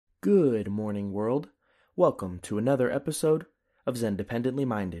Good morning, world. Welcome to another episode of Zendependently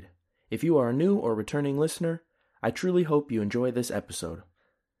Minded. If you are a new or returning listener, I truly hope you enjoy this episode.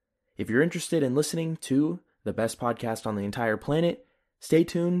 If you're interested in listening to the best podcast on the entire planet, stay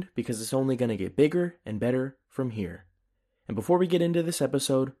tuned because it's only going to get bigger and better from here. And before we get into this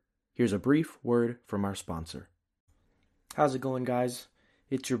episode, here's a brief word from our sponsor. How's it going, guys?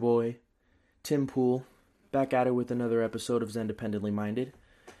 It's your boy, Tim Poole, back at it with another episode of Zendependently Minded.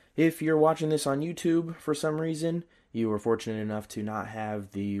 If you're watching this on YouTube for some reason, you were fortunate enough to not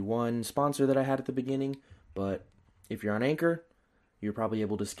have the one sponsor that I had at the beginning, but if you're on Anchor, you're probably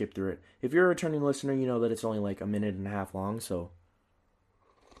able to skip through it. If you're a returning listener, you know that it's only like a minute and a half long, so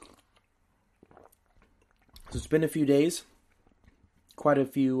it's been a few days. Quite a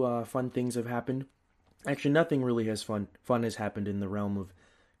few fun things have happened. Actually, nothing really fun has happened in the realm of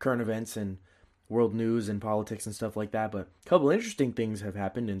current events and world news and politics and stuff like that, but a couple interesting things have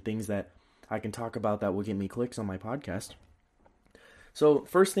happened and things that I can talk about that will get me clicks on my podcast. So,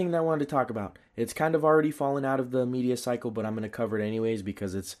 first thing that I wanted to talk about, it's kind of already fallen out of the media cycle, but I'm going to cover it anyways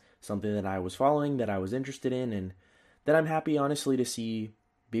because it's something that I was following, that I was interested in, and that I'm happy, honestly, to see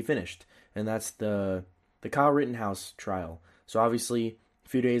be finished. And that's the Kyle Rittenhouse trial. So, obviously, a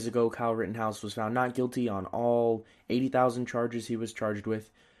few days ago, Kyle Rittenhouse was found not guilty on all 80,000 charges he was charged with,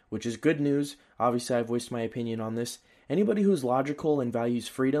 which is good news. Obviously, I've voiced my opinion on this. Anybody who's logical and values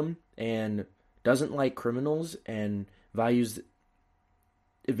freedom and doesn't like criminals and values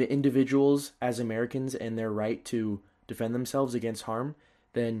individuals as Americans and their right to defend themselves against harm,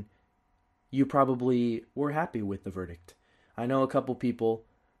 then you probably were happy with the verdict. I know a couple people,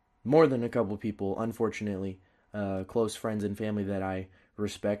 more than a couple people, unfortunately, close friends and family that I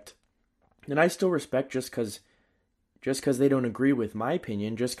respect. And I still respect just because they don't agree with my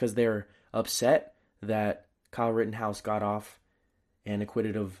opinion, just because they're upset that Kyle Rittenhouse got off and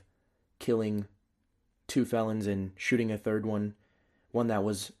acquitted of killing 2 felons and shooting a third one that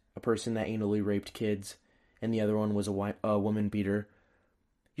was a person that anally raped kids, and the other one was a woman beater.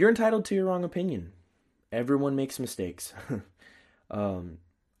 You're entitled to your wrong opinion. Everyone makes mistakes.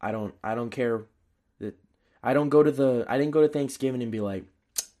 I don't care that I didn't go to Thanksgiving and be like,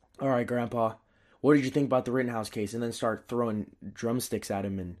 all right, Grandpa, what did you think about the Rittenhouse case? And then start throwing drumsticks at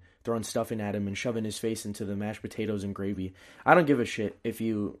him and throwing stuffing at him and shoving his face into the mashed potatoes and gravy. I don't give a shit if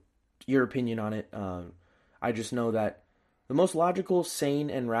your opinion on it. I just know that the most logical,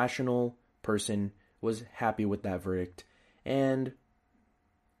 sane, and rational person was happy with that verdict. And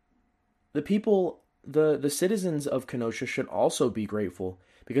the people, the citizens of Kenosha should also be grateful.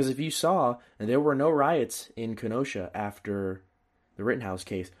 Because if you saw, there were no riots in Kenosha after the Rittenhouse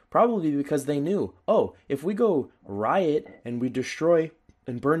case, probably because they knew, if we go riot and we destroy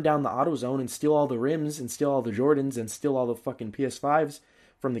and burn down the AutoZone and steal all the rims and steal all the Jordans and steal all the fucking PS5s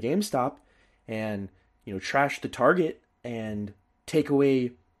from the GameStop and, trash the Target and take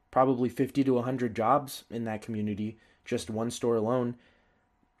away probably 50 to 100 jobs in that community, just one store alone,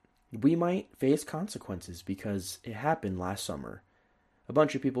 we might face consequences because it happened last summer. A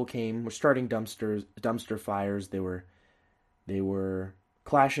bunch of people were starting dumpster fires, they were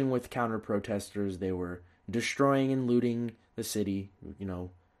clashing with counter-protesters. They were destroying and looting the city.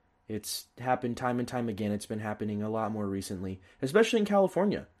 It's happened time and time again. It's been happening a lot more recently, especially in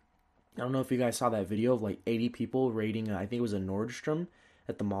California. I don't know if you guys saw that video of 80 people raiding, I think it was a Nordstrom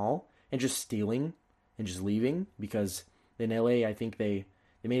at the mall, and just stealing and just leaving, because in LA, I think they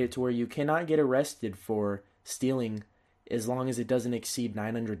made it to where you cannot get arrested for stealing as long as it doesn't exceed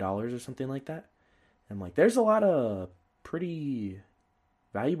 $900 or something like that. I'm like, there's a lot of pretty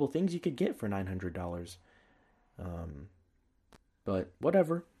valuable things you could get for $900. But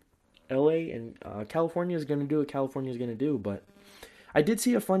whatever. LA and California is going to do what California is going to do. But I did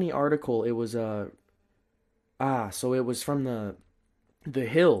see a funny article. It was so it was from the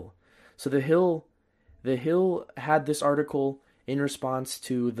Hill. So the Hill had this article in response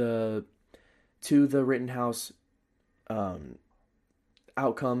to the Rittenhouse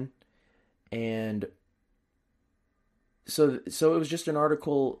outcome, and so it was just an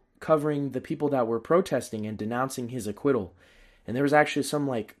article covering the people that were protesting and denouncing his acquittal. And there was actually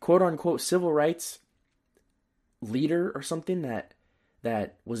some quote unquote civil rights leader or something that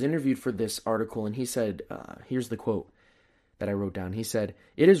was interviewed for this article, and he said, here's the quote that I wrote down. He said,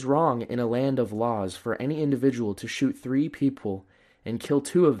 "It is wrong in a land of laws for any individual to shoot 3 people and kill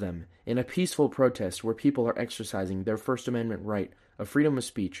 2 of them in a peaceful protest where people are exercising their First Amendment right of freedom of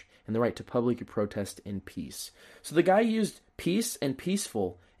speech and the right to publicly protest in peace." So the guy used peace and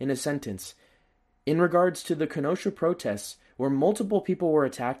peaceful in a sentence in regards to the Kenosha protests where multiple people were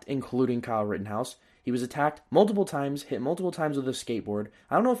attacked, including Kyle Rittenhouse. He was attacked multiple times, hit multiple times with a skateboard.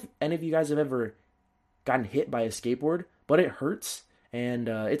 I don't know if any of you guys have ever gotten hit by a skateboard, but it hurts, and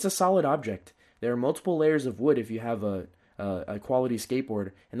it's a solid object. There are multiple layers of wood if you have a quality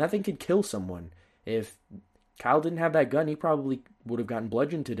skateboard, and that thing could kill someone. If Kyle didn't have that gun, he probably would have gotten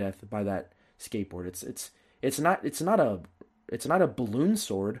bludgeoned to death by that skateboard. It's not a balloon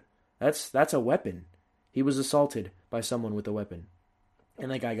sword. That's a weapon. He was assaulted by someone with a weapon,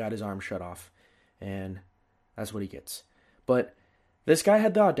 and that guy got his arm shut off, and that's what he gets. But this guy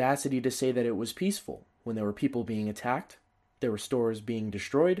had the audacity to say that it was peaceful when there were people being attacked, there were stores being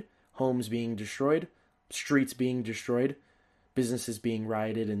destroyed, homes being destroyed, streets being destroyed, businesses being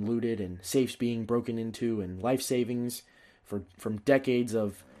rioted and looted, and safes being broken into, and life savings from decades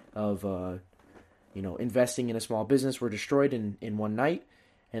of investing in a small business were destroyed in one night.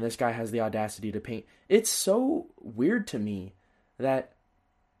 And this guy has the audacity to paint. It's so weird to me that,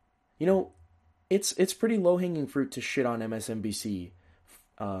 it's pretty low hanging fruit to shit on MSNBC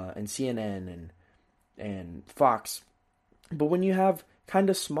and CNN and Fox, but when you have kind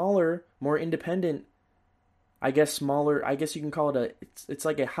of smaller, more independent, I guess you can call it it's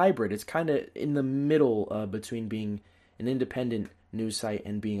like a hybrid. It's kind of in the middle between being an independent news site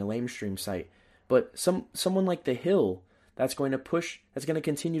and being a lamestream site. But someone like The Hill that's going to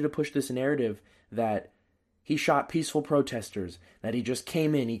continue to push this narrative that he shot peaceful protesters, that he just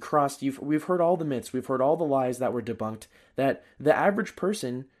came in, he crossed. We've heard all the myths, we've heard all the lies that were debunked, that the average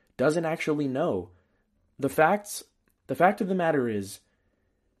person doesn't actually know. The fact of the matter is,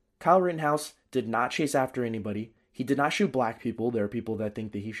 Kyle Rittenhouse did not chase after anybody. He did not shoot black people. There are people that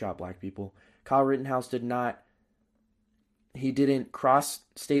think that he shot black people. Kyle Rittenhouse didn't cross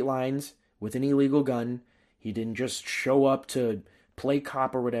state lines with an illegal gun. He didn't just show up to play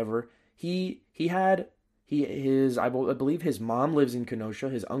cop or whatever. I believe his mom lives in Kenosha.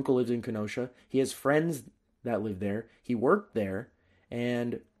 His uncle lives in Kenosha. He has friends that live there. He worked there,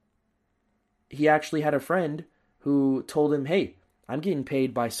 and he actually had a friend who told him, "Hey, I'm getting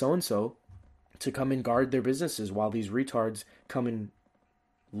paid by so-and-so to come and guard their businesses while these retards come and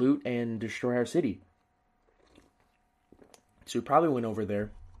loot and destroy our city." So he probably went over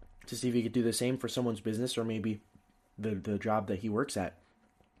there to see if he could do the same for someone's business, or maybe the job that he works at.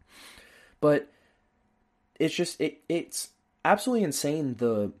 But it's absolutely insane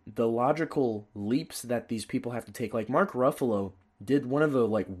the logical leaps that these people have to take. Like Mark Ruffalo did one of the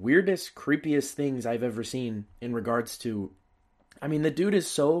weirdest, creepiest things I've ever seen in regards to. I mean, the dude is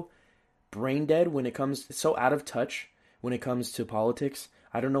so brain dead so out of touch when it comes to politics.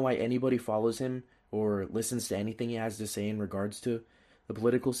 I don't know why anybody follows him or listens to anything he has to say in regards to the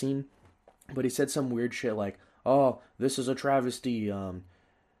political scene. But he said some weird shit like, "Oh, this is a travesty.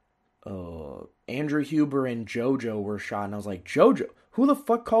 Andrew Huber and JoJo were shot." And I was like, JoJo? Who the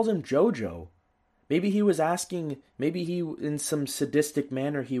fuck calls him JoJo? Maybe in some sadistic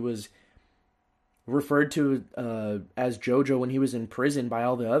manner, he was referred to as JoJo when he was in prison by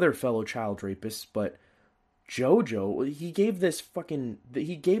all the other fellow child rapists. But JoJo, he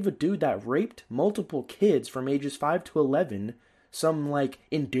gave a dude that raped multiple kids from ages 5 to 11 some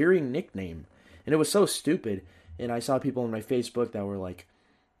endearing nickname. And it was so stupid. And I saw people on my Facebook that were like,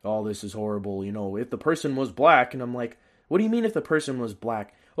 "Oh, this is horrible, if the person was black." And I'm like, what do you mean if the person was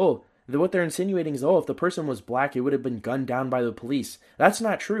black? Oh, what they're insinuating is, if the person was black, it would have been gunned down by the police. That's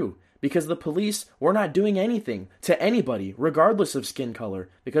not true, because the police were not doing anything to anybody, regardless of skin color,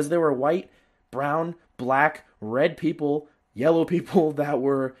 because there were white, brown, black, red people, yellow people that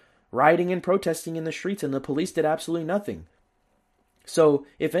were rioting and protesting in the streets, and the police did absolutely nothing. So,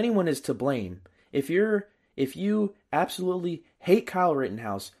 if anyone is to blame, if you absolutely hate Kyle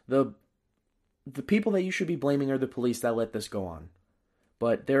Rittenhouse, the people that you should be blaming are the police that let this go on.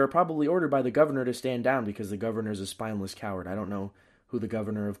 But they're probably ordered by the governor to stand down because the governor is a spineless coward. I don't know who the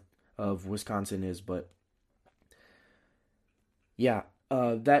governor of Wisconsin is, but yeah,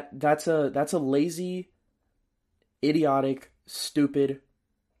 that's a lazy, idiotic, stupid,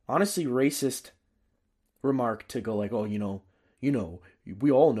 honestly racist remark to go like, "Oh,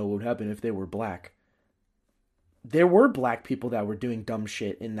 we all know what would happen if they were black." There were black people that were doing dumb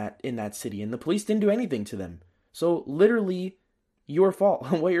shit in that city, and the police didn't do anything to them. So literally, your fault.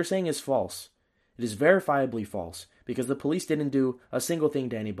 What you're saying is false. It is verifiably false, because the police didn't do a single thing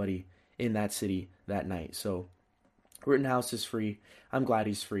to anybody in that city that night. So Rittenhouse is free. I'm glad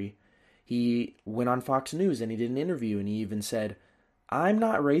he's free. He went on Fox News and he did an interview, and he even said, "I'm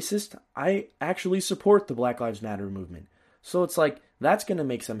not racist. I actually support the Black Lives Matter movement." So it's like, that's going to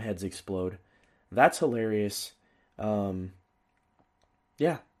make some heads explode. That's hilarious.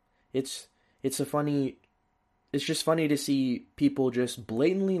 Yeah, it's just funny to see people just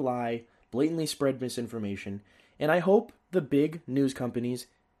blatantly lie, blatantly spread misinformation. And I hope the big news companies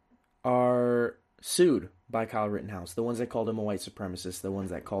are sued by Kyle Rittenhouse, the ones that called him a white supremacist, the ones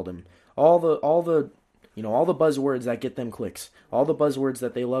that called him all the all the buzzwords that get them clicks, all the buzzwords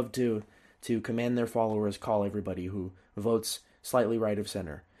that they love to command their followers call everybody who votes slightly right of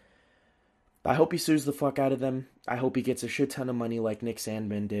center. I hope he sues the fuck out of them. I hope he gets a shit ton of money like Nick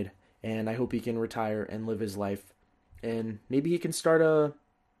Sandmann did, and I hope he can retire and live his life, and maybe he can start a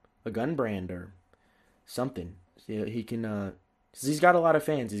gun brand or something. He can, cause he's got a lot of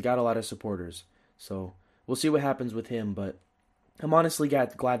fans, he's got a lot of supporters. So we'll see what happens with him. But I'm honestly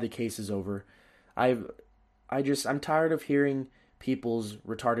glad the case is over. I'm tired of hearing people's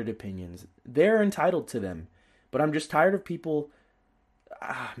retarded opinions. They're entitled to them, but I'm just tired of people.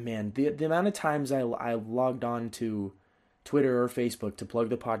 Man, the amount of times I logged on to Twitter or Facebook to plug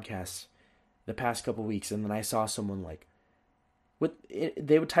the podcasts the past couple weeks, and then I saw someone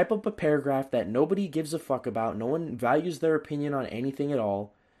they would type up a paragraph that nobody gives a fuck about. No one values their opinion on anything at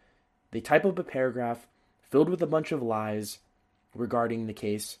all. They type up a paragraph filled with a bunch of lies regarding the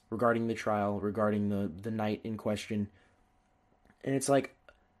case, regarding the trial, regarding the night in question. And it's like,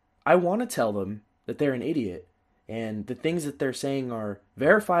 I want to tell them that they're an idiot, and the things that they're saying are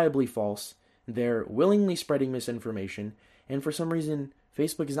verifiably false. They're willingly spreading misinformation, and for some reason,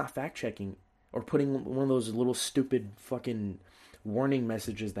 Facebook is not fact-checking or putting one of those little stupid fucking warning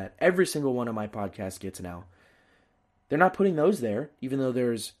messages that every single one of my podcasts gets now. They're not putting those there, even though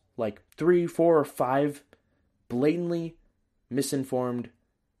there's like 3, 4, or 5 blatantly misinformed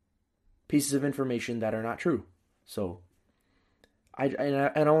pieces of information that are not true. So, I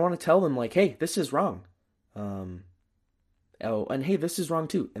want to tell them, like, hey, this is wrong. And hey, this is wrong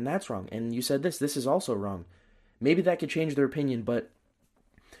too, and that's wrong. And you said this is also wrong. Maybe that could change their opinion, but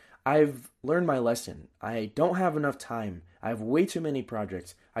I've learned my lesson. I don't have enough time. I have way too many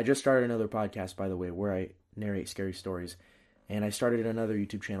projects. I just started another podcast, by the way, where I narrate scary stories. And I started another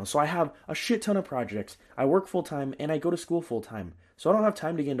YouTube channel. So I have a shit ton of projects. I work full-time, and I go to school full-time. So I don't have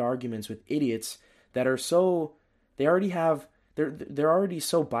time to get into arguments with idiots that are they're already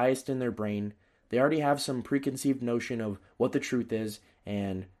so biased in their brain. They already have some preconceived notion of what the truth is.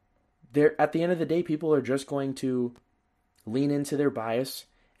 And at the end of the day, people are just going to lean into their bias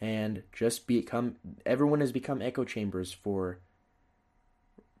and just everyone has become echo chambers for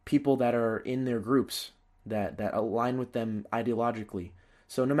people that are in their groups that align with them ideologically.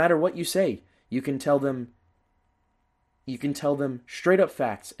 So no matter what you say, you can tell them straight up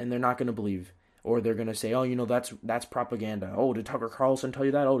facts, and they're not going to believe. Or they're going to say, oh, that's propaganda. Oh, did Tucker Carlson tell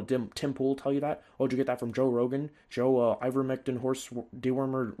you that? Oh, did Tim Pool tell you that? Oh, did you get that from Joe Rogan? Ivermectin horse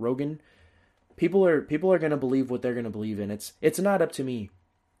dewormer Rogan? People are going to believe what they're going to believe in. It's not up to me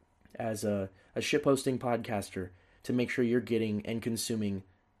as a shitposting podcaster to make sure you're getting and consuming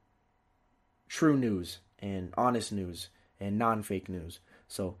true news and honest news and non-fake news.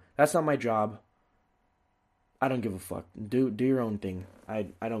 So that's not my job. I don't give a fuck. Do your own thing. I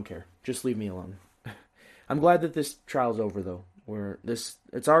don't care. Just leave me alone. I'm glad that this trial's over, though.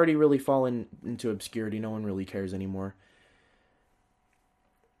 It's already really fallen into obscurity. No one really cares anymore.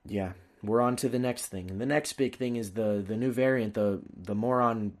 Yeah, we're on to the next thing. And the next big thing is the new variant, the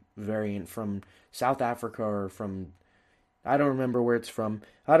moron variant from South Africa or from, I don't remember where it's from.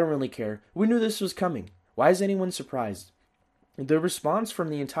 I don't really care. We knew this was coming. Why is anyone surprised? The response from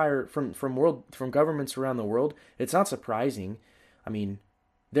the entire from governments around the world, it's not surprising. I mean,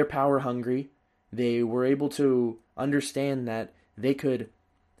 they're power hungry. They were able to understand that they could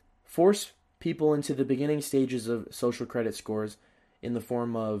force people into the beginning stages of social credit scores in the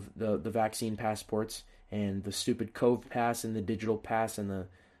form of the vaccine passports and the stupid COVID pass and the digital pass and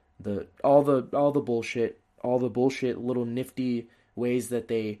all the bullshit little nifty ways that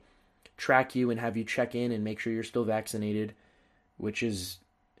they track you and have you check in and make sure you're still vaccinated.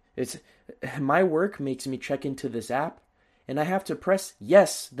 My work makes me check into this app, and I have to press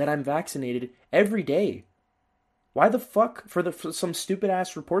yes that I'm vaccinated every day. Why the fuck, for some stupid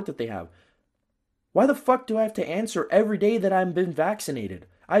ass report that they have, why the fuck do I have to answer every day that I've been vaccinated?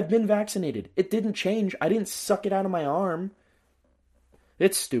 I've been vaccinated. It didn't change. I didn't suck it out of my arm.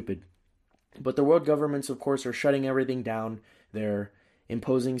 It's stupid. But the world governments, of course, are shutting everything down. They're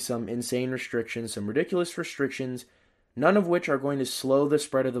imposing some insane restrictions, some ridiculous restrictions, none of which are going to slow the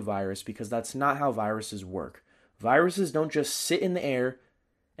spread of the virus, because that's not how viruses work. Viruses don't just sit in the air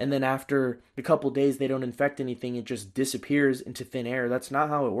and then after a couple days they don't infect anything, it just disappears into thin air. That's not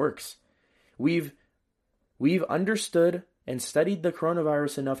how it works. We've understood and studied the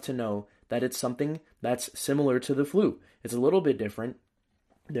coronavirus enough to know that it's something that's similar to the flu. It's a little bit different.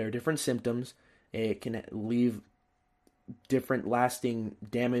 There are different symptoms. It can leave different lasting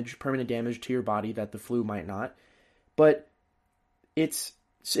damage, permanent damage to your body that the flu might not. But it's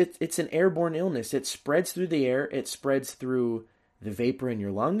an airborne illness. It spreads through the air. It spreads through the vapor in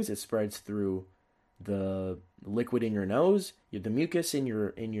your lungs. It spreads through the liquid in your nose, the mucus in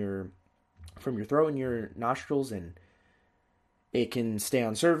your from your throat and your nostrils, and it can stay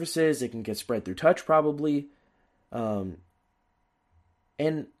on surfaces. It can get spread through touch, probably. And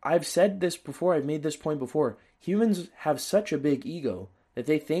I've said this before. I've made this point before. Humans have such a big ego that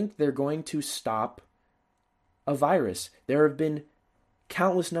they think they're going to stop a virus. There have been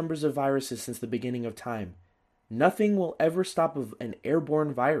countless numbers of viruses since the beginning of time. Nothing will ever stop an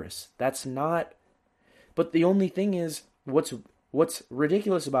airborne virus. That's not. But the only thing is, what's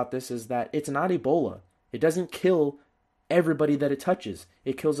ridiculous about this is that it's not Ebola. It doesn't kill everybody that it touches.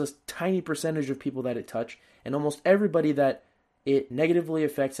 It kills a tiny percentage of people that it touch, and almost everybody that it negatively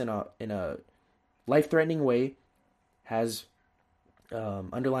affects in a life-threatening way has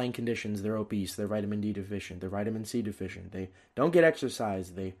underlying conditions. They're obese, they're vitamin D deficient, they're vitamin C deficient, they don't get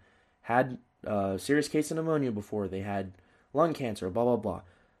exercise, they had a serious case of pneumonia before, they had lung cancer, blah, blah, blah.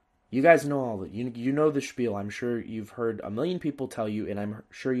 You guys know all that. You know the spiel. I'm sure you've heard a million people tell you, and I'm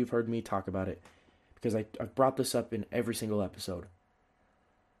sure you've heard me talk about it, because I've brought this up in every single episode.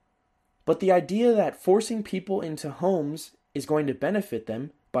 But the idea that forcing people into homes is going to benefit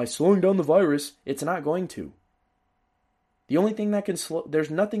them by slowing down the virus, it's not going to. The only thing that can there's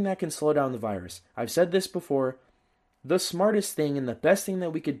nothing that can slow down the virus. I've said this before. The smartest thing and the best thing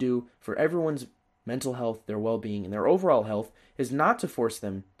that we could do for everyone's mental health, their well-being, and their overall health is not to force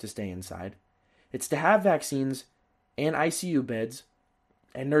them to stay inside. It's to have vaccines and ICU beds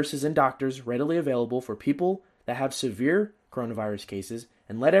and nurses and doctors readily available for people that have severe coronavirus cases,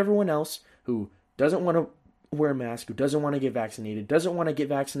 and let everyone else who doesn't want to wear a mask, who doesn't want to get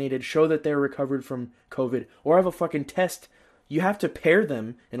vaccinated, show that they're recovered from COVID, or have a fucking test. You have to pair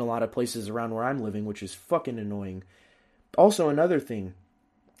them in a lot of places around where I'm living, which is fucking annoying. Also, another thing,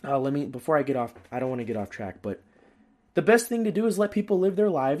 before I get off, I don't want to get off track, but the best thing to do is let people live their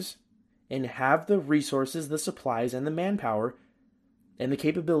lives and have the resources, the supplies, and the manpower and the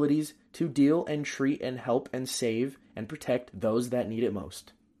capabilities to deal and treat and help and save and protect those that need it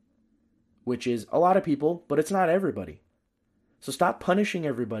most. Which is a lot of people, but it's not everybody. So stop punishing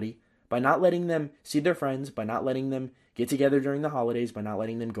everybody by not letting them see their friends, by not letting them get together during the holidays, by not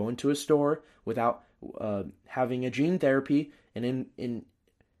letting them go into a store without having a gene therapy and in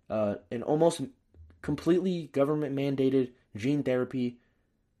an almost completely government-mandated gene therapy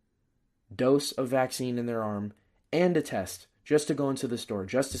dose of vaccine in their arm and a test just to go into the store,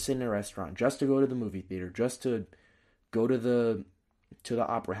 just to sit in a restaurant, just to go to the movie theater, just to go to the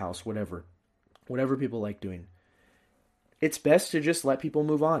opera house, whatever people like doing. It's best to just let people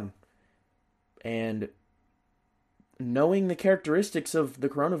move on. And knowing the characteristics of the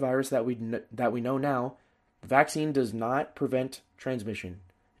coronavirus that we know now, the vaccine does not prevent transmission.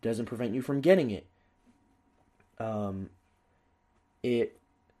 It doesn't prevent you from getting it. It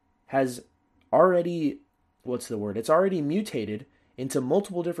has already, it's already mutated into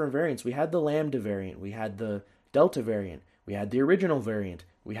multiple different variants. We had the Lambda variant, we had the Delta variant, we had the original variant,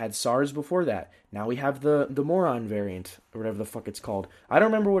 we had SARS before that. Now we have the moron variant, or whatever the fuck it's called. I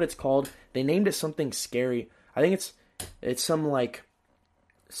don't remember what it's called. They named it something scary. I think it's some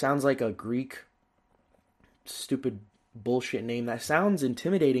sounds like a Greek stupid bullshit name that sounds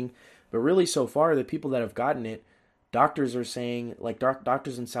intimidating, but really so far the people that have gotten it, doctors are saying,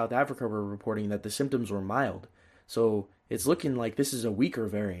 doctors in South Africa were reporting that the symptoms were mild. So it's looking like this is a weaker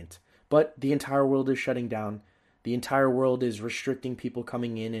variant. But the entire world is shutting down. The entire world is restricting people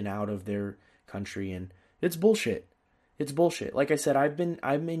coming in and out of their country, and it's bullshit. It's bullshit. Like I said,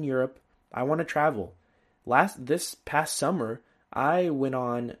 I'm in Europe. I want to travel. This past summer, I went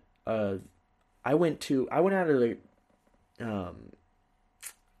out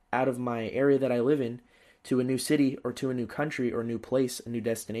of my area that I live in to a new city or to a new country or new place, a new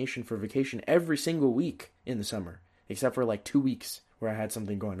destination for vacation every single week in the summer, except for 2 weeks where I had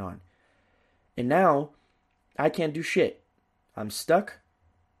something going on. And now I can't do shit. I'm stuck.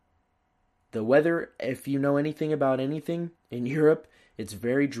 The weather, if you know anything about anything in Europe, it's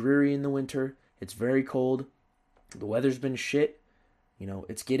very dreary in the winter. It's very cold. The weather's been shit.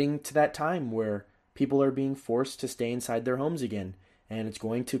 It's getting to that time where people are being forced to stay inside their homes again, and it's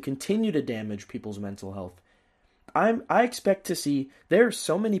going to continue to damage people's mental health. I expect to see, there are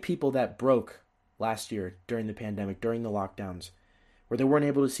so many people that broke last year during the pandemic, during the lockdowns, where they weren't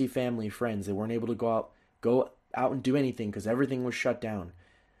able to see family, friends. They weren't able to go out and do anything because everything was shut down.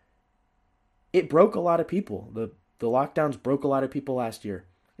 It broke a lot of people. The lockdowns broke a lot of people last year,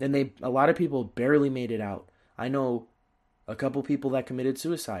 and a lot of people barely made it out. I know a couple people that committed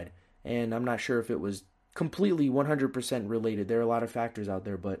suicide. And I'm not sure if it was completely 100% related. There are a lot of factors out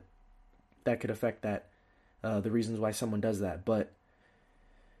there, but that could affect that, the reasons why someone does that. But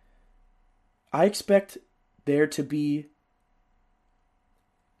I expect there to be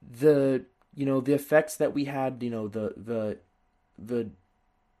the effects that we had, the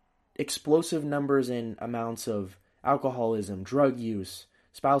explosive numbers and amounts of alcoholism, drug use,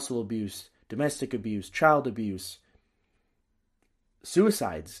 spousal abuse, domestic abuse, child abuse,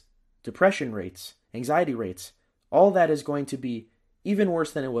 suicides, depression rates, anxiety rates. All that is going to be even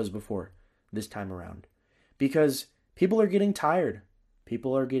worse than it was before this time around. Because people are getting tired.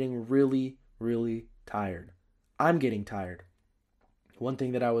 People are getting really, really tired. I'm getting tired. One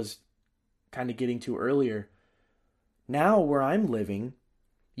thing that I was kind of getting to earlier, now where I'm living,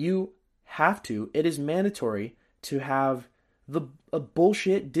 it is mandatory to have a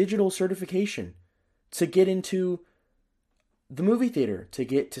bullshit digital certification to get into the movie theater,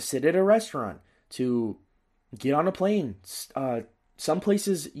 to sit at a restaurant, to get on a plane. Some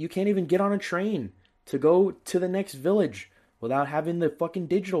places you can't even get on a train to go to the next village without having the fucking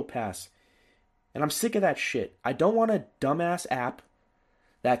digital pass. And I'm sick of that shit. I don't want a dumbass app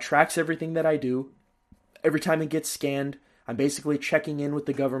that tracks everything that I do. Every time it gets scanned, I'm basically checking in with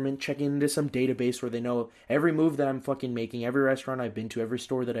the government, checking into some database where they know every move that I'm fucking making, every restaurant I've been to, every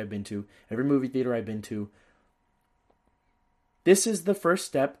store that I've been to, every movie theater I've been to. This is the first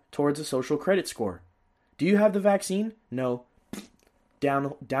step towards a social credit score. Do you have the vaccine? No.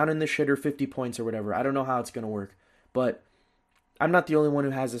 Down in the shitter 50 points or whatever. I don't know how it's going to work. But I'm not the only one who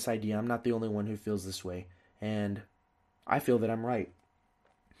has this idea. I'm not the only one who feels this way. And I feel that I'm right.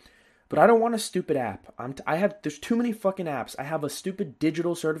 But I don't want a stupid app. There's too many fucking apps. I have a stupid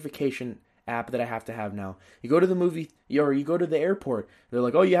digital certification app that I have to have now. You go to the movie, or you go to the airport. They're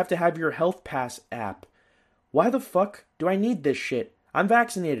like, oh, you have to have your Health Pass app. Why the fuck do I need this shit? I'm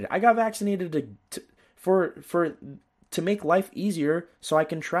vaccinated. I got vaccinated to make life easier so I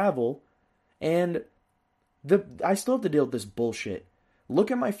can travel, and I still have to deal with this bullshit. Look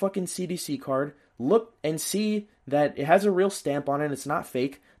at my fucking CDC card. Look and see that it has a real stamp on it. It's not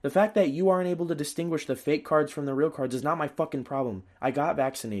fake. The fact that you aren't able to distinguish the fake cards from the real cards is not my fucking problem. I got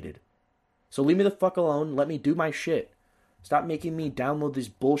vaccinated. So leave me the fuck alone. Let me do my shit. Stop making me download these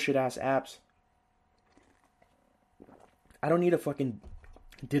bullshit ass apps. I don't need a fucking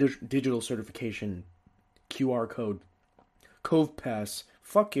digital certification QR code. Cove Pass.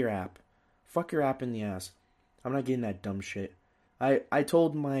 Fuck your app. Fuck your app in the ass. I'm not getting that dumb shit. I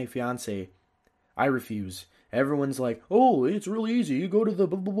told my fiance, I refuse. Everyone's like, oh, it's really easy. You go to the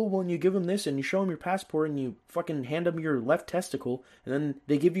blah, blah, blah, and you give them this, and you show them your passport, and you fucking hand them your left testicle, and then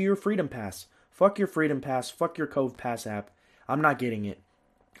they give you your Freedom Pass. Fuck your Freedom Pass. Fuck your Cove Pass app. I'm not getting it.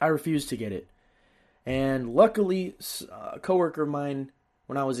 I refuse to get it. And luckily, a coworker of mine,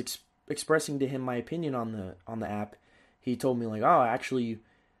 when I was expressing to him my opinion on the app, he told me like, oh, actually,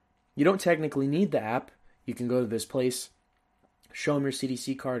 you don't technically need the app. You can go to this place, show them your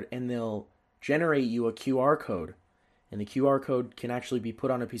CDC card, and they'll generate you a QR code. And the QR code can actually be put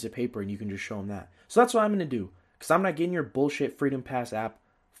on a piece of paper, and you can just show them that. So that's what I'm going to do. Because I'm not getting your bullshit Freedom Pass app.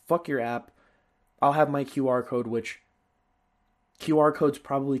 Fuck your app. I'll have my QR code, which QR codes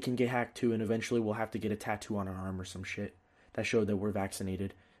probably can get hacked too, and eventually we'll have to get a tattoo on our arm or some shit that showed that we're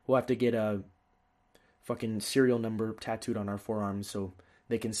vaccinated. We'll have to get a fucking serial number tattooed on our forearms so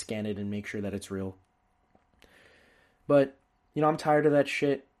they can scan it and make sure that it's real. But, I'm tired of that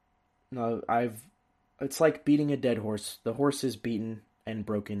shit. It's like beating a dead horse. The horse is beaten and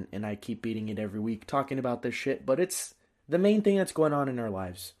broken, and I keep beating it every week talking about this shit, but it's the main thing that's going on in our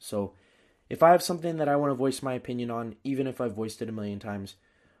lives. So if I have something that I want to voice my opinion on, even if I've voiced it a million times,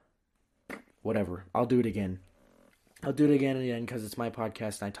 whatever, I'll do it again. I'll do it again and again because it's my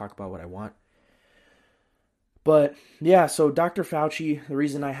podcast and I talk about what I want. But yeah, so Dr. Fauci, the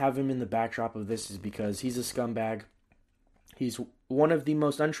reason I have him in the backdrop of this is because he's a scumbag. He's one of the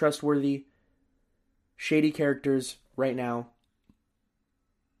most untrustworthy, shady characters right now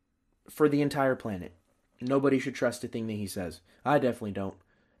for the entire planet. Nobody should trust a thing that he says. I definitely don't.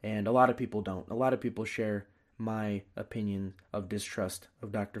 And a lot of people don't. A lot of people share my opinion of distrust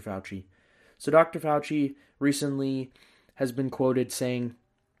of Dr. Fauci. So Dr. Fauci recently has been quoted saying,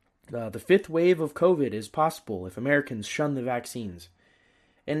 the fifth wave of COVID is possible if Americans shun the vaccines.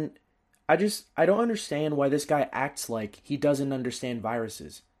 And I don't understand why this guy acts like he doesn't understand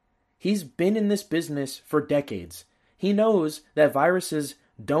viruses. He's been in this business for decades. He knows that viruses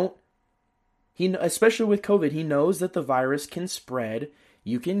don't, especially with COVID, he knows that the virus can spread.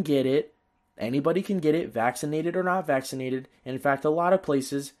 You can get it. Anybody can get it, vaccinated or not vaccinated. And in fact, a lot of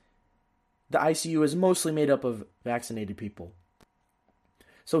places, the ICU is mostly made up of vaccinated people.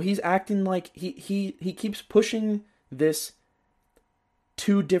 So he's acting like he keeps pushing this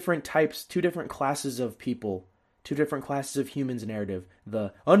two different classes of people, two different classes of humans narrative,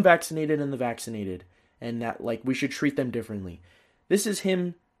 the unvaccinated and the vaccinated, and that like we should treat them differently. This is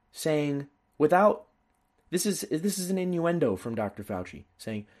him saying this is an innuendo from Dr. Fauci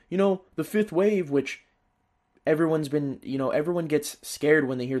saying, the fifth wave, which everyone's been, everyone gets scared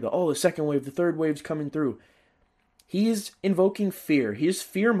when they hear the second wave, the third wave's coming through. He's invoking fear. He is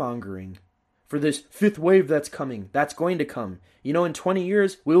fear-mongering for this fifth wave that's coming, that's going to come. In 20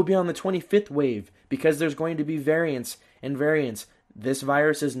 years, we will be on the 25th wave because there's going to be variants and variants. This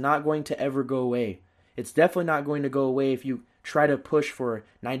virus is not going to ever go away. It's definitely not going to go away if you try to push for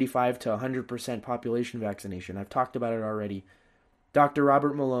 95 to 100% population vaccination. I've talked about it already. Dr.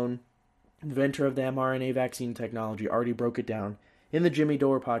 Robert Malone, inventor of the mRNA vaccine technology, already broke it down in the Jimmy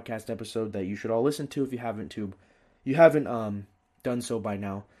Dore podcast episode that you should all listen to if you haven't done so by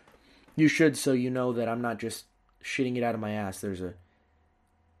now. You should, so you know that I'm not just shitting it out of my ass.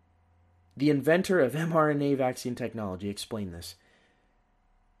 The inventor of mRNA vaccine technology explained this.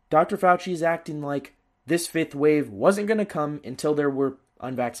 Dr. Fauci is acting like this fifth wave wasn't going to come until there were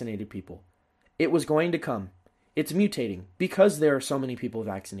unvaccinated people. It was going to come. It's mutating because there are so many people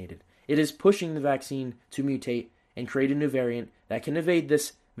vaccinated. It is pushing the vaccine to mutate and create a new variant that can evade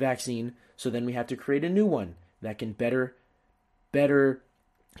this vaccine, so then we have to create a new one that can better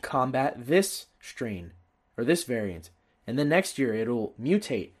combat this strain or this variant. And then next year it'll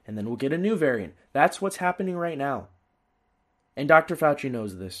mutate and then we'll get a new variant. That's what's happening right now. And Dr. Fauci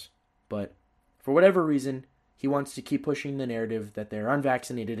knows this, but for whatever reason, he wants to keep pushing the narrative that they're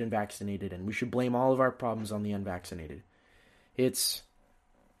unvaccinated and vaccinated, and we should blame all of our problems on the unvaccinated. It's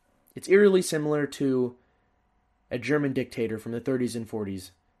eerily similar to a German dictator from the 30s and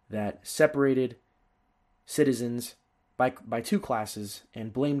 40s that separated citizens by two classes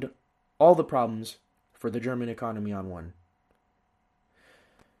and blamed all the problems for the German economy on one.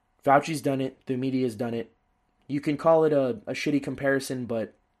 Fauci's done it. The media's done it. You can call it a shitty comparison,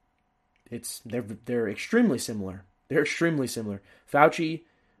 but they're extremely similar. They're extremely similar. Fauci,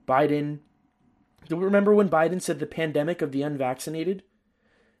 Biden. Do you remember when Biden said the pandemic of the unvaccinated?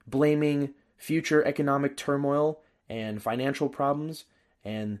 Blaming future economic turmoil and financial problems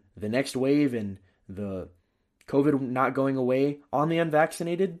and the next wave and the COVID not going away on the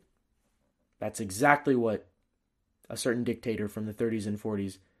unvaccinated? That's exactly what a certain dictator from the 30s and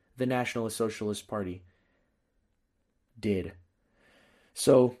 40s, the Nationalist Socialist Party, did.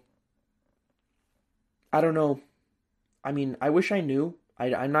 So, I don't know. I mean, I wish I knew.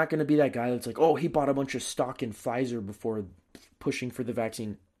 I'm not going to be that guy that's like, he bought a bunch of stock in Pfizer before pushing for the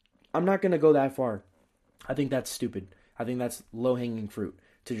vaccine. I'm not going to go that far. I think that's stupid. I think that's low-hanging fruit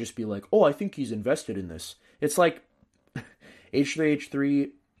to just be like, I think he's invested in this. It's like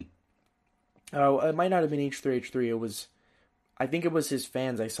H3H3. It might not have been H3H3. I think it was his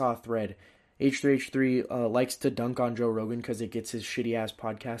fans. I saw a thread. H3H3 likes to dunk on Joe Rogan because it gets his shitty-ass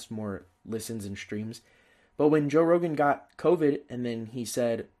podcast more listens and streams. But when Joe Rogan got COVID, and then he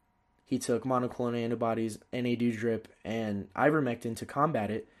said he took monoclonal antibodies, NAD drip, and ivermectin to combat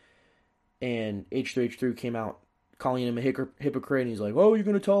it, and H3H3 came out calling him a hypocrite, and he's like, you're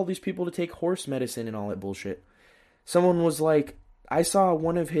going to tell all these people to take horse medicine and all that bullshit. Someone was like, I saw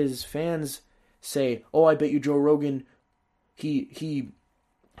one of his fans say, I bet you Joe Rogan, he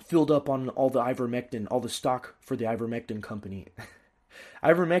filled up on all the ivermectin, all the stock for the ivermectin company.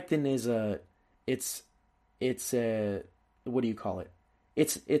 Ivermectin is what do you call it?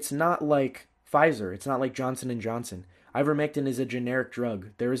 It's not like Pfizer. It's not like Johnson & Johnson. Ivermectin is a generic drug.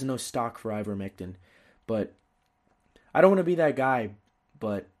 There is no stock for ivermectin. But I don't want to be that guy,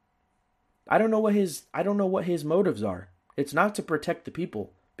 but I don't know what his motives are. It's not to protect the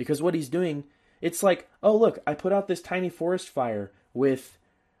people, because what he's doing, it's like, look, I put out this tiny forest fire with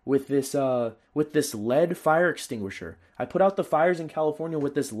this lead fire extinguisher. I put out the fires in California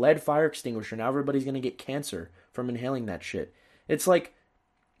with this lead fire extinguisher. Now everybody's going to get cancer from inhaling that shit. It's like,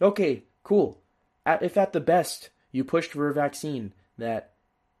 okay, cool. If at the best you pushed for a vaccine that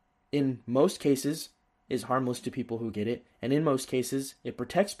in most cases is harmless to people who get it, and in most cases it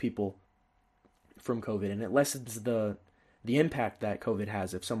protects people from COVID and it lessens the impact that COVID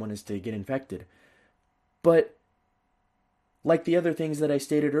has if someone is to get infected. But like the other things that I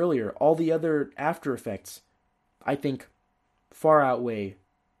stated earlier, all the other after effects, I think, far outweigh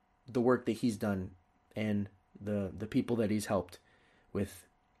the work that he's done and the people that he's helped with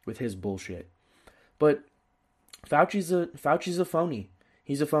his bullshit. But Fauci's a phony.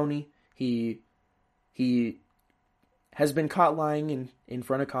 He's a phony. He has been caught lying in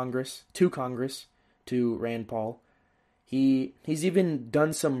front of Congress, to Rand Paul. He's even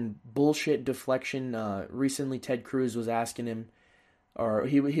done some bullshit deflection. Recently, Ted Cruz was asking him, or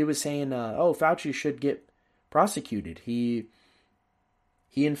he was saying, "Oh, Fauci should get prosecuted." He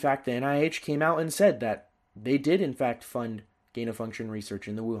in fact, the NIH came out and said that they did in fact fund gain of function research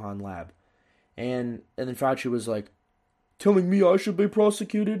in the Wuhan lab, and then Fauci was like, "Telling me I should be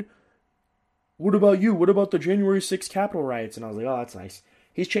prosecuted? What about you? What about the January 6th Capitol riots?" And I was like, "Oh, that's nice."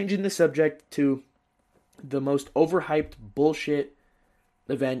 He's changing the subject to the most overhyped bullshit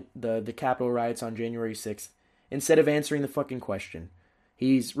event, the Capitol riots on January 6th, instead of answering the fucking question.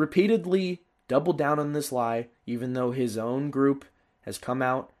 He's repeatedly doubled down on this lie, even though his own group has come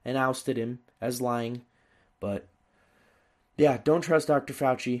out and ousted him as lying. But yeah, don't trust Dr.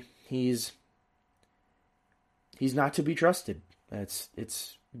 Fauci. He's not to be trusted.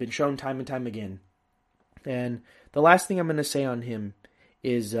 It's been shown time and time again. And the last thing I'm going to say on him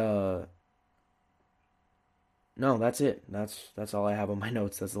is no, that's it. That's all I have on my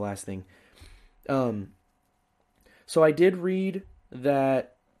notes. That's the last thing. So I did read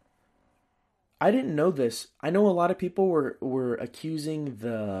that, I didn't know this. I know a lot of people were accusing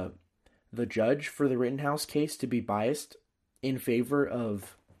the judge for the Rittenhouse case to be biased in favor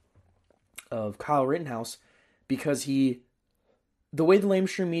of Kyle Rittenhouse, because the way the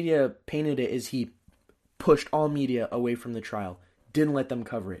mainstream media painted it is he pushed all media away from the trial, didn't let them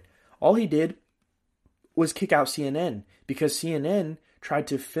cover it. All he did was kick out CNN, because CNN tried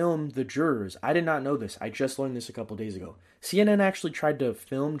to film the jurors. I did not know this. I just learned this a couple days ago. CNN actually tried to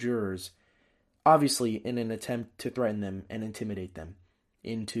film jurors, obviously in an attempt to threaten them and intimidate them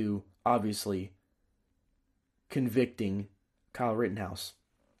into obviously convicting Kyle Rittenhouse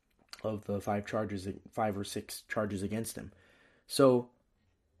of the 5 or 6 charges against him. So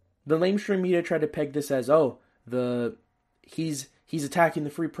the mainstream media tried to peg this as, oh, he's attacking the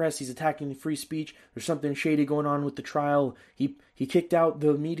free press, he's attacking the free speech, there's something shady going on with the trial. He kicked out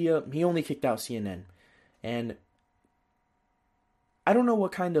the media, he only kicked out CNN. And I don't know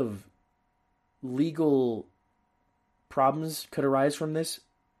what kind of legal problems could arise from this,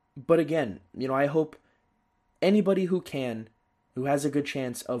 but again, I hope anybody who has a good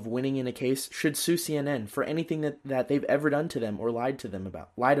chance of winning in a case should sue CNN for anything that they've ever done to them or lied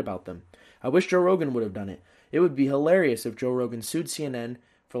about them. I wish Joe Rogan would have done it. It would be hilarious if Joe Rogan sued CNN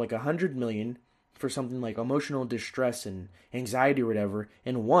for like $100 million for something like emotional distress and anxiety or whatever,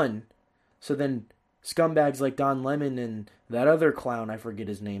 and won. So then scumbags like Don Lemon and that other clown, I forget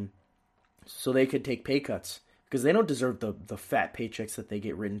his name, so they could take pay cuts, because they don't deserve the fat paychecks that they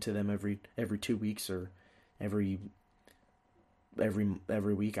get written to them every 2 weeks or every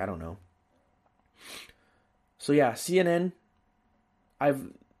week. I don't know. So yeah, CNN.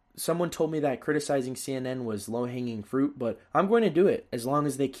 Someone told me that criticizing CNN was low-hanging fruit, but I'm going to do it as long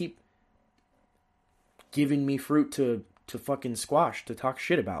as they keep giving me fruit to fucking squash, to talk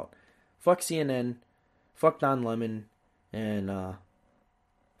shit about. Fuck CNN, fuck Don Lemon, and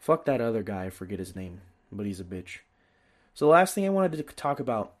fuck that other guy, I forget his name, but he's a bitch. So the last thing I wanted to talk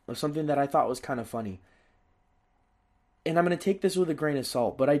about was something that I thought was kind of funny. And I'm going to take this with a grain of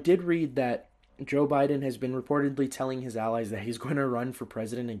salt, but I did read that Joe Biden has been reportedly telling his allies that he's going to run for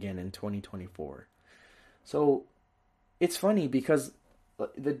president again in 2024. So it's funny because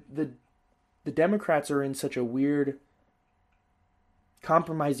the Democrats are in such a weird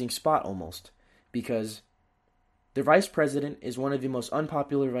compromising spot almost, because their vice president is one of the most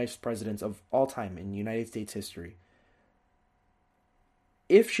unpopular vice presidents of all time in United States history.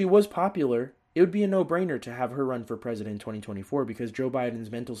 If she was popular, it would be a no-brainer to have her run for president in 2024, because Joe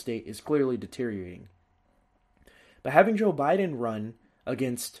Biden's mental state is clearly deteriorating. But having Joe Biden run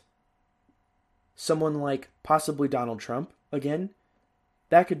against someone like possibly Donald Trump again,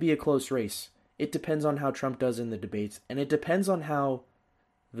 that could be a close race. It depends on how Trump does in the debates, and it depends on how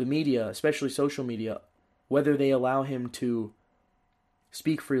the media, especially social media, whether they allow him to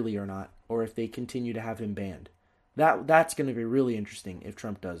speak freely or not, or if they continue to have him banned. That's going to be really interesting if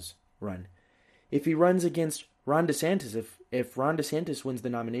Trump does run. If he runs against Ron DeSantis, if Ron DeSantis wins the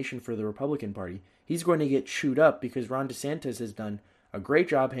nomination for the Republican Party, he's going to get chewed up, because Ron DeSantis has done a great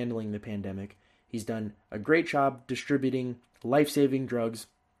job handling the pandemic. He's done a great job distributing life-saving drugs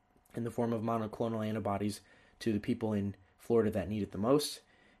in the form of monoclonal antibodies to the people in Florida that need it the most.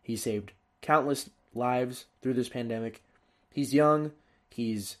 He saved countless lives through this pandemic. He's young.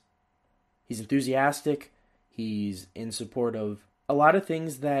 He's enthusiastic. He's in support of a lot of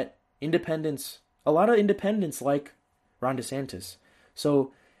things that a lot of independents like Ron DeSantis.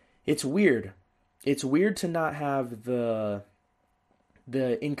 So it's weird. It's weird to not have the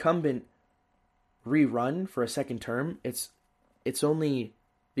incumbent rerun for a second term. It's only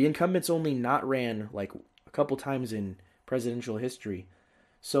the incumbent's only not ran like a couple times in presidential history.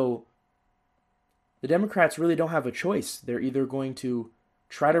 So the Democrats really don't have a choice. They're either going to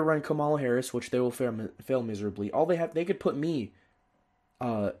try to run Kamala Harris, which they will fail miserably. They could put me,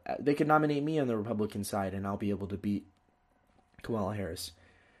 they could nominate me on the Republican side, and I'll be able to beat Kamala Harris.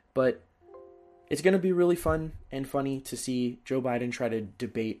 But it's going to be really fun and funny to see Joe Biden try to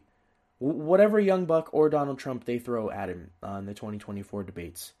debate whatever young buck or Donald Trump they throw at him in the 2024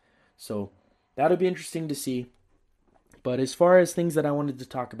 debates. So that'll be interesting to see. But as far as things that I wanted to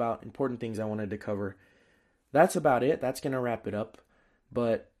talk about, important things I wanted to cover, that's about it. That's going to wrap it up.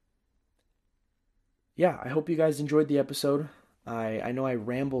 But yeah, I hope you guys enjoyed the episode. I know I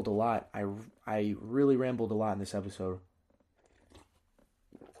rambled a lot. I really rambled a lot in this episode.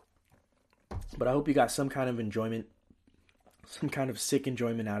 But I hope you got some kind of enjoyment, some kind of sick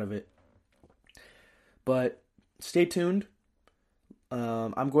enjoyment out of it. But stay tuned.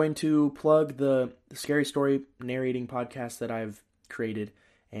 I'm going to plug the Scary Story narrating podcast that I've created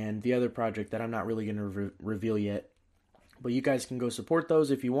and the other project that I'm not really going to reveal yet. But you guys can go support those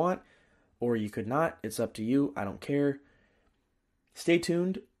if you want, or you could not. It's up to you. I don't care. Stay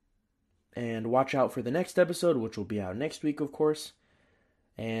tuned and watch out for the next episode, which will be out next week, of course.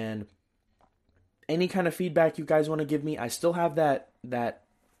 And any kind of feedback you guys want to give me, I still have that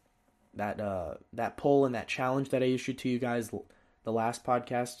poll and that challenge that I issued to you guys the last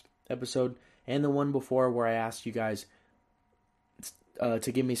podcast episode and the one before where I asked you guys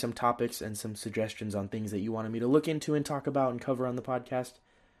to give me some topics and some suggestions on things that you wanted me to look into and talk about and cover on the podcast.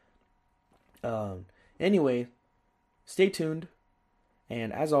 Anyway, stay tuned,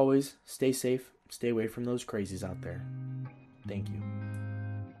 and as always, stay safe, stay away from those crazies out there. Thank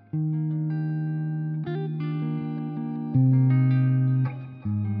you.